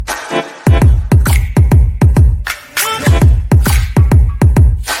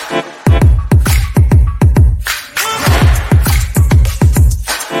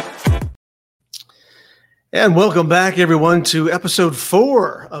And welcome back, everyone, to episode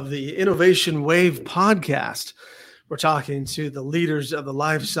 4 of the Innovation Wave podcast. We're talking to the leaders of the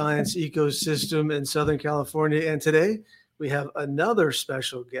life science ecosystem in Southern California. And today we have another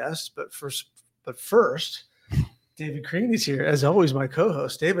special guest. But first, David Crean is here, as always, my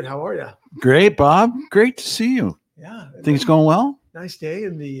co-host. David, how are you? Great, Bob. Great to see you. Yeah. Things going well? Nice day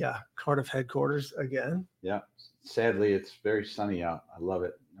in the Cardiff headquarters again. Yeah. Sadly, it's very sunny out. I love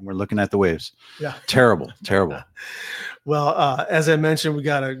it. And we're looking at the waves. Yeah. Terrible. Well, as I mentioned, we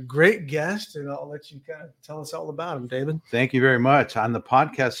got a great guest, and I'll let you kind of tell us all about him, David. Thank you very much. On the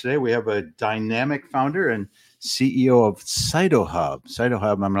podcast today, we have a dynamic founder and CEO of CytoHub.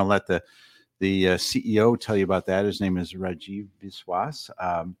 CytoHub, I'm going to let the CEO tell you about that. His name is Rajib Biswas.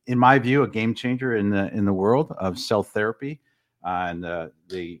 In my view, a game changer in the world of cell therapy and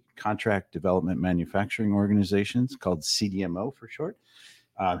the contract development manufacturing organizations called CDMO for short.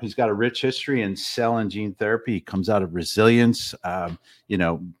 He's got a rich history in cell and gene therapy. He comes out of Resilience.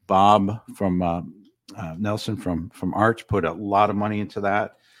 Bob from Nelson from Arch put a lot of money into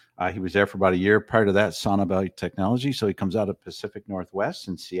that. He was there for about a year. Prior to that, Sana Biotechnology. So he comes out of Pacific Northwest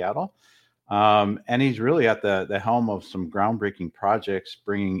in Seattle. And he's really at the helm of some groundbreaking projects,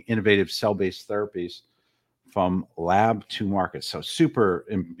 bringing innovative cell-based therapies from lab to market. So super,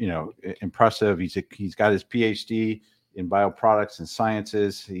 impressive. He's got his Ph.D. in Bioproducts and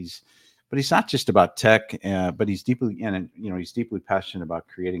Sciences. But he's not just about tech, but he's deeply passionate about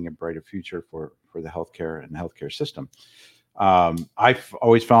creating a brighter future for the healthcare and healthcare system. I've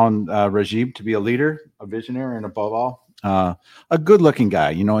always found Rajib to be a leader, a visionary, and above all, a good-looking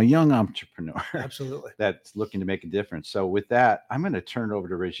guy, a young entrepreneur. Absolutely. That's looking to make a difference. So with that, I'm going to turn it over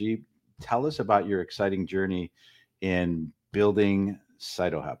to Rajib. Tell us about your exciting journey in building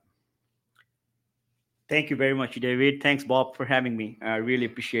CytoHub. Thank you very much, David. Thanks, Bob, for having me. I really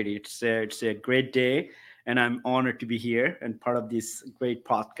appreciate it. It's a great day, and I'm honored to be here and part of this great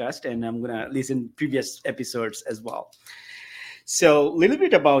podcast, and I'm going to listen to previous episodes as well. So a little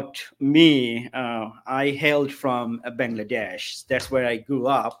bit about me. I hailed from Bangladesh. That's where I grew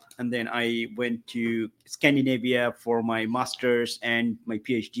up. And then I went to Scandinavia for my master's and my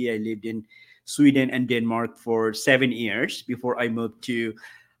PhD. I lived in Sweden and Denmark for 7 years before I moved to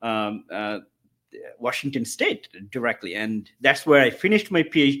Washington State directly. And that's where I finished my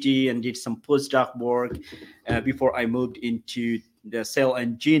PhD and did some postdoc work before I moved into the cell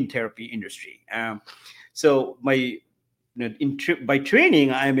and gene therapy industry. By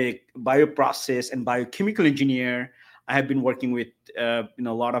training, I'm a bioprocess and biochemical engineer. I have been working with a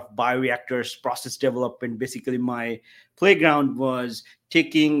lot of bioreactors, process development. Basically, my playground was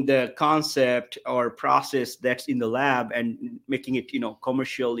taking the concept or process that's in the lab and making it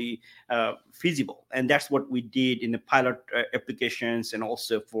commercially feasible. And that's what we did in the pilot applications and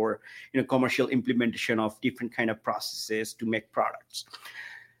also for commercial implementation of different kind of processes to make products.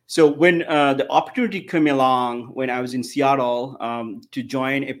 So when the opportunity came along, when I was in Seattle to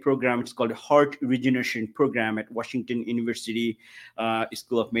join a program, it's called the Heart Regeneration Program at Washington University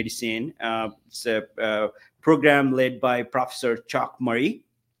School of Medicine. It's a program led by Professor Chuck Murray.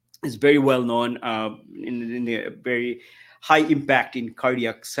 It's very well known in a very high impact in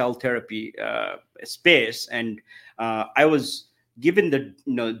cardiac cell therapy space. And I was given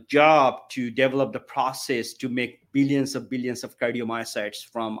the job to develop the process to make billions of cardiomyocytes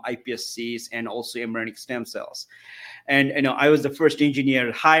from iPSCs and also embryonic stem cells. And I was the first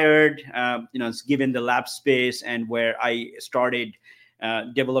engineer hired, given the lab space and where I started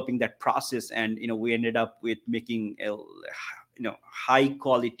developing that process. And we ended up with making a high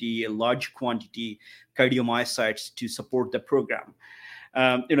quality, a large quantity cardiomyocytes to support the program.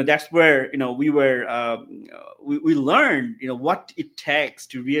 That's where we learned what it takes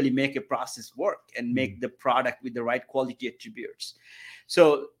to really make a process work and make the product with the right quality attributes.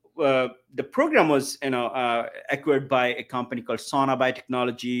 So the program was acquired by a company called Sana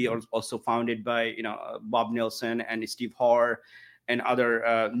Biotechnology, or also founded by Bob Nelson and Steve Hoare and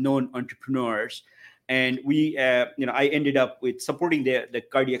other known entrepreneurs. And we, I ended up with supporting the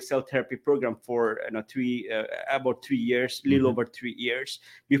cardiac cell therapy program for about 3 years, a little over 3 years,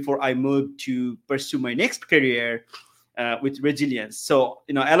 before I moved to pursue my next career with Resilience. So,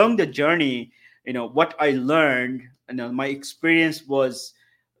 along the journey, what I learned, my experience was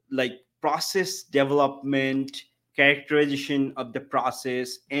like process development, characterization of the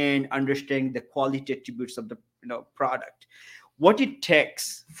process, and understanding the quality attributes of the product. What it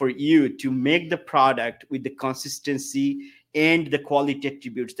takes for you to make the product with the consistency and the quality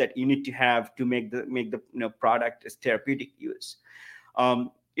attributes that you need to have to make the product as therapeutic use.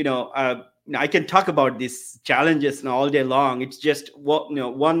 I can talk about these challenges all day long. It's just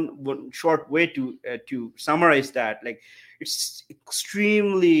one short way to summarize that. Like, it's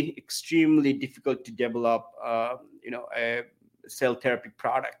extremely difficult to develop a cell therapy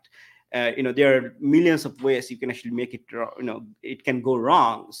product. There are millions of ways you can actually make it. It can go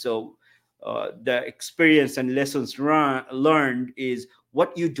wrong. So the experience and lessons learned is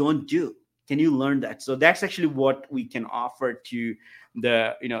what you don't do. Can you learn that? So that's actually what we can offer to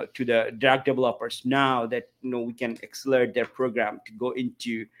the drug developers now, that we can accelerate their program to go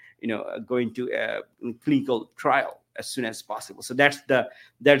into a clinical trial as soon as possible. So that's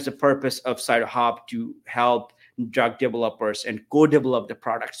the purpose of CytoHub, to help drug developers and co-develop the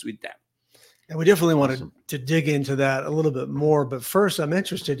products with them. And we definitely wanted to dig into that a little bit more. But first, I'm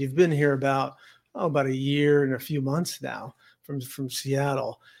interested. You've been here about a year and a few months now from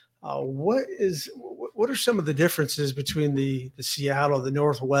Seattle. What are some of the differences between the Seattle, the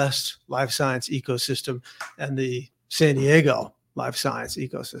Northwest life science ecosystem, and the San Diego life science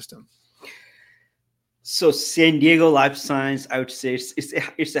ecosystem? So San Diego life science, I would say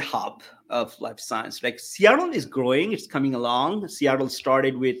it's a hub of life science. Like, Seattle is growing, it's coming along. Seattle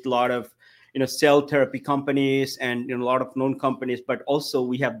started with a lot of cell therapy companies and a lot of known companies, but also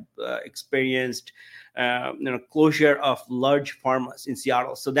we have experienced closure of large pharmas in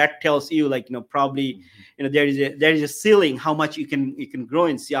Seattle. So that tells you, probably there is a ceiling how much you can grow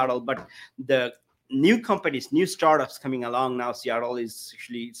in Seattle. But the new companies, new startups coming along now, Seattle is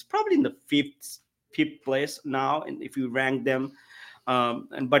actually, it's probably in the fifth place now, and if you rank them.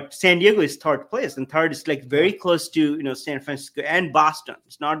 But San Diego is third place, and third is like very close to San Francisco and Boston.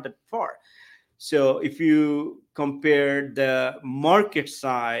 It's not that far. So if you compare the market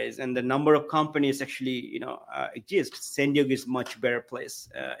size and the number of companies actually exist, San Diego is much better place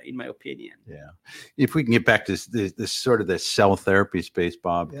in my opinion. Yeah, if we can get back to this sort of the cell therapy space,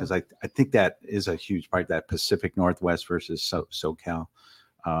 Bob, because I think that is a huge part, that Pacific Northwest versus SoCal.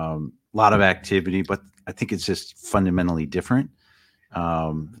 A lot of activity, but I think it's just fundamentally different.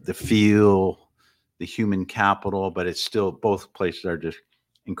 The feel, the human capital, but it's still, both places are just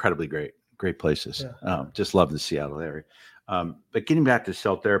incredibly great places. Yeah. Just love the Seattle area. But getting back to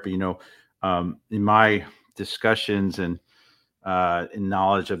cell therapy, in my discussions and in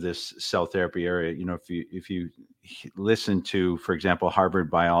knowledge of this cell therapy area, if you listen to, for example, Harvard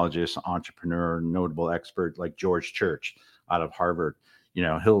biologist, entrepreneur, notable expert like George Church out of Harvard,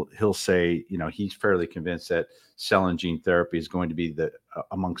 he'll say, he's fairly convinced that cell and gene therapy is going to be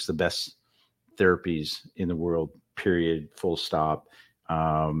amongst the best therapies in the world, period, full stop.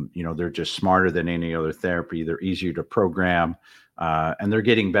 They're just smarter than any other therapy. They're easier to program, and they're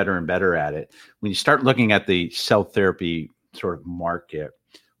getting better and better at it. When you start looking at the cell therapy sort of market,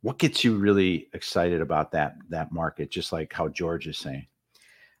 what gets you really excited about that market, just like how George is saying?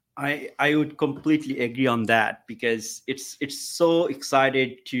 I would completely agree on that, because it's so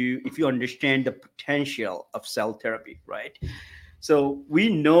excited if you understand the potential of cell therapy, right? So we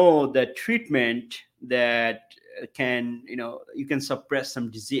know that treatment that you can suppress some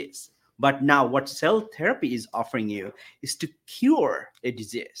disease, but now what cell therapy is offering you is to cure a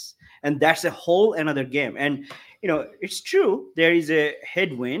disease, and that's a whole another game. And it's true, there is a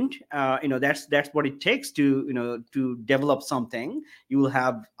headwind. That's what it takes to develop something. You will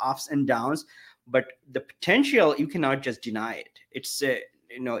have ups and downs, but the potential, you cannot just deny it.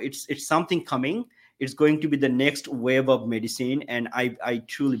 It's something coming. It's going to be the next wave of medicine, and I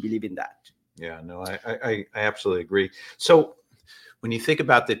truly believe in that. Yeah, no, I absolutely agree. So when you think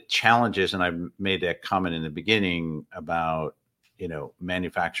about the challenges, and I made that comment in the beginning about,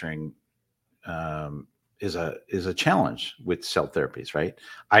 manufacturing is a challenge with cell therapies, right?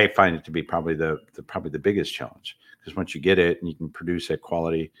 I find it to be probably the biggest challenge, because once you get it and you can produce a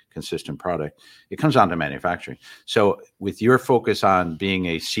quality, consistent product, it comes down to manufacturing. So with your focus on being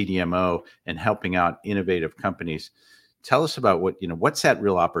a CDMO and helping out innovative companies, tell us about what's that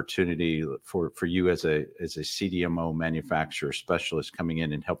real opportunity for you as a CDMO manufacturer specialist coming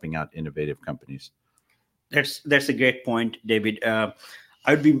in and helping out innovative companies? That's a great point, David.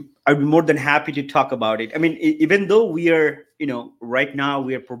 I'd be more than happy to talk about it. I mean, even though we are, right now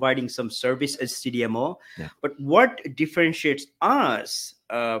we are providing some service as CDMO, but what differentiates us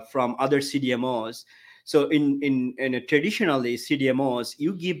from other CDMOs? So in traditionally CDMOs,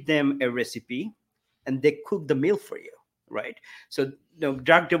 you give them a recipe and they cook the meal for you, right? So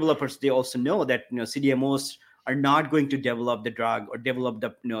drug developers, they also know that CDMOs are not going to develop the drug or develop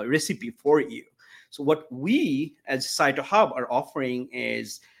the recipe for you. So what we as CytoHub are offering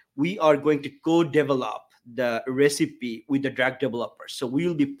is we are going to co-develop the recipe with the drug developers. So we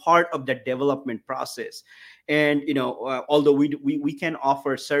will be part of the development process. And although we can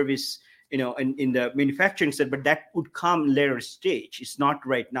offer service in the manufacturing side, but that would come later stage. It's not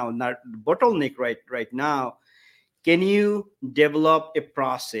right now, not the bottleneck right now. Can you develop a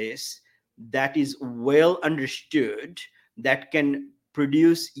process that is well understood, that can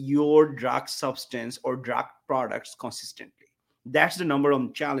produce your drug substance or drug products consistently? That's the number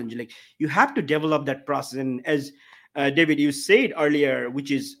one challenge. Like, you have to develop that process. And as David, you said earlier,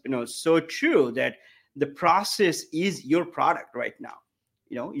 which is so true, that the process is your product right now.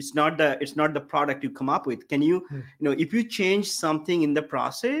 It's not the product you come up with. Can you if you change something in the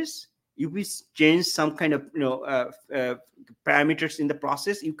process, if we change some kind of parameters in the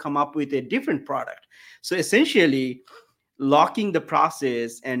process, you come up with a different product. So essentially, locking the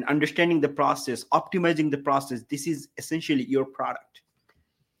process and understanding the process, optimizing the process, this is essentially your product.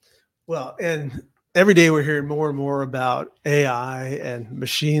 Well, and every day we're hearing more and more about AI and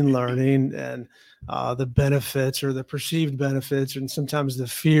machine learning and the benefits or the perceived benefits, and sometimes the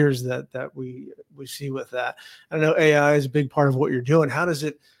fears that we see with that. I know AI is a big part of what you're doing. How does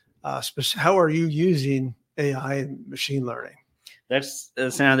it? How are you using AI and machine learning? That's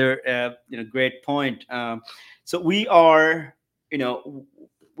another great point. So we are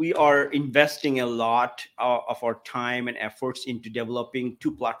investing a lot of our time and efforts into developing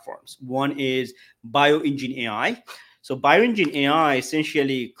two platforms. One is BioEngine AI. So BioEngine AI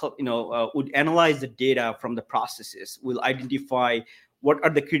essentially would analyze the data from the processes, will identify what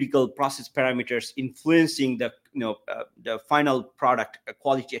are the critical process parameters influencing the final product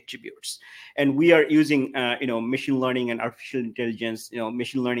quality attributes. And we are using machine learning and artificial intelligence,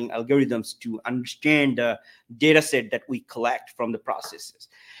 machine learning algorithms to understand the data set that we collect from the processes.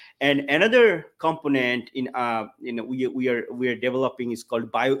 And another component we are developing is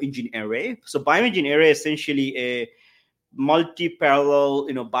called BioEngine Array. So BioEngine Array is essentially a multi-parallel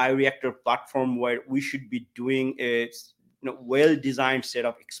bioreactor platform where we should be doing a well-designed set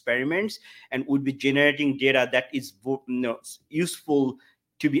of experiments and would be generating data that is useful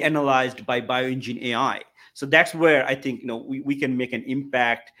to be analyzed by BioEngine AI. So that's where I think we can make an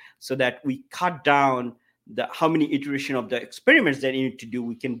impact, so that we cut down how many iteration of the experiments that you need to do.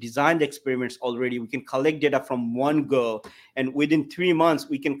 We can design the experiments already. We can collect data from one go, and within 3 months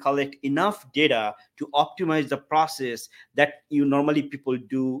we can collect enough data to optimize the process that normally people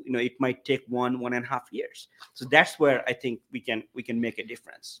do. It might take 1.5 years. So that's where I think we can make a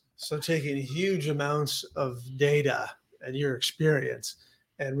difference. So taking huge amounts of data and your experience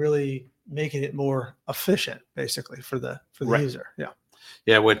and really making it more efficient, basically, for the Right. user. Yeah.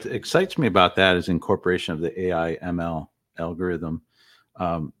 Yeah, what excites me about that is incorporation of the AI ML algorithm.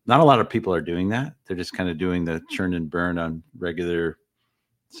 Not a lot of people are doing that. They're just kind of doing the churn and burn on regular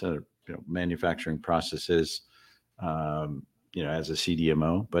sort of manufacturing processes, as a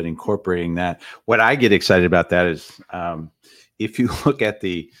CDMO. But incorporating that, what I get excited about that is if you look at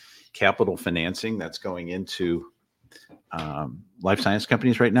the capital financing that's going into life science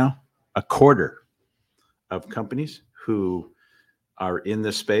companies right now, a quarter of companies who are in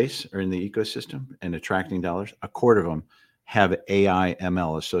the space or in the ecosystem and attracting dollars, a quarter of them have AI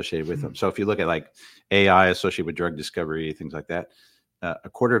ML associated with them. So if you look at like AI associated with drug discovery, things like that, a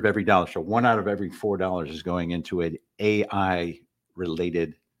quarter of every dollar, so 1 out of every $4 is going into an AI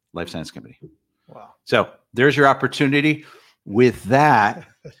related life science company. Wow. So there's your opportunity. With that,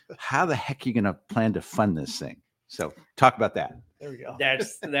 how the heck are you going to plan to fund this thing? So talk about that. There we go.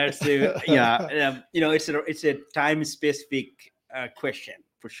 That's it's a time specific question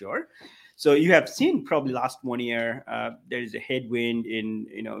for sure. So you have seen probably last 1 year there is a headwind in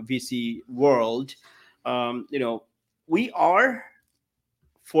VC world. We are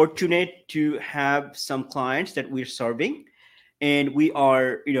fortunate to have some clients that we're serving, and we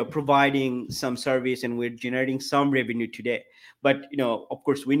are providing some service, and we're generating some revenue today. But of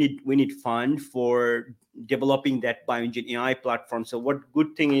course we need fund for developing that BioEngine AI platform. So what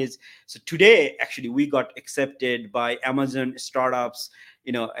good thing is, so today actually we got accepted by Amazon Startups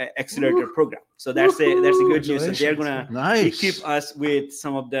accelerator program. So that's a good news. So they're gonna equip us with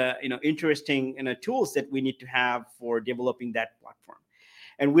some of the interesting tools that we need to have for developing that platform.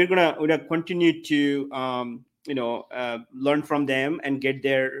 And we're gonna continue to learn from them and get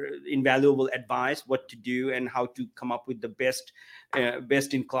their invaluable advice, what to do and how to come up with the best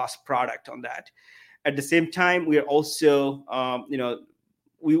in class product on that. At the same time, we are also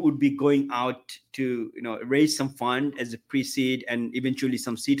we would be going out to raise some fund as a pre-seed and eventually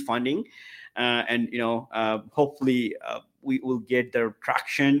some seed funding, and hopefully we will get the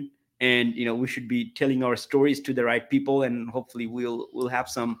traction, and we should be telling our stories to the right people, and hopefully we'll have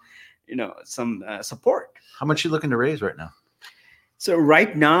some some support. How much are you looking to raise right now? So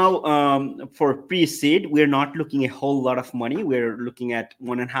right now, for pre-seed, we're not looking at a whole lot of money. We're looking at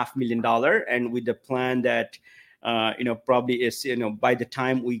 $1.5 million, and with the plan that probably is by the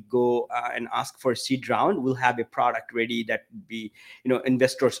time we go and ask for a seed round, we'll have a product ready that would be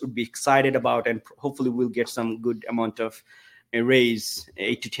investors would be excited about, and hopefully we'll get some good amount of a raise,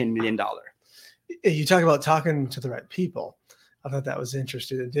 $8 to $10 million. You talk about talking to the right people. I thought that was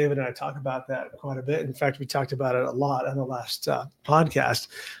interesting. And David and I talk about that quite a bit. In fact, we talked about it a lot on the last podcast,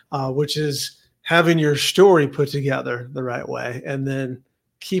 which is having your story put together the right way and then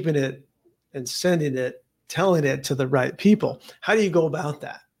keeping it and sending it, telling it to the right people. How do you go about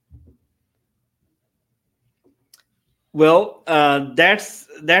that? Well, that's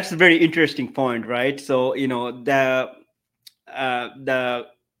a very interesting point, right? So, the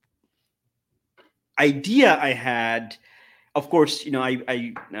idea I had, of course,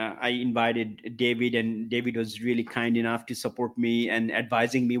 I invited David, and David was really kind enough to support me and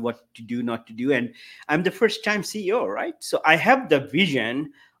advising me what to do, not to do. And I'm the first time CEO, right? So I have the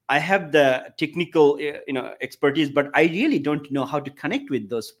vision, I have the technical, expertise, but I really don't know how to connect with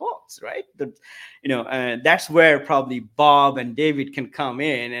those folks, right? That's where probably Bob and David can come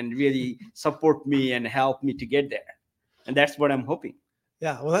in and really support me and help me to get there. And that's what I'm hoping.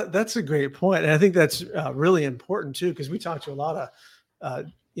 Yeah, well, that's a great point. And I think that's really important too, because we talk to a lot of,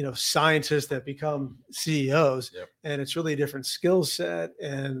 scientists that become CEOs, yep. And it's really a different skill set,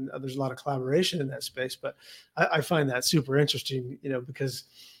 and there's a lot of collaboration in that space. But I find that super interesting, because,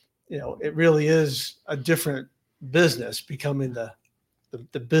 it really is a different business becoming the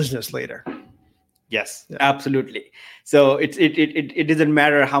business leader. Yes, yeah. Absolutely. So it doesn't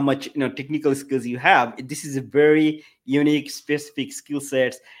matter how much technical skills you have. This is a very unique, specific skill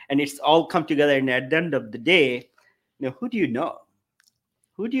sets, and it's all come together. And at the end of the day, who do you know?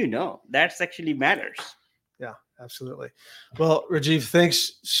 Who do you know? That's actually matters. Yeah, absolutely. Well, Rajiv,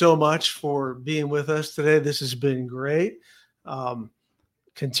 thanks so much for being with us today. This has been great.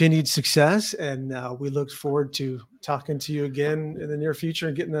 Continued success, and we look forward to talking to you again in the near future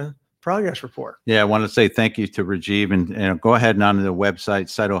and getting a progress report. Yeah, I want to say thank you to Rajib, and go ahead and onto the website,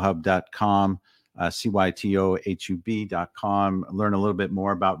 cytohub.com, cytohub.com, learn a little bit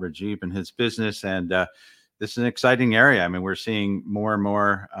more about Rajib and his business. And this is an exciting area. I mean, we're seeing more and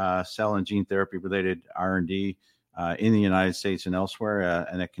more cell and gene therapy related R&D in the United States and elsewhere,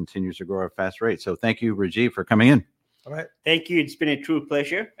 and it continues to grow at a fast rate. So thank you, Rajib, for coming in. All right. Thank you. It's been a true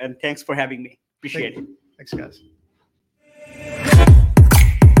pleasure, and thanks for having me. Appreciate it. Thanks, guys.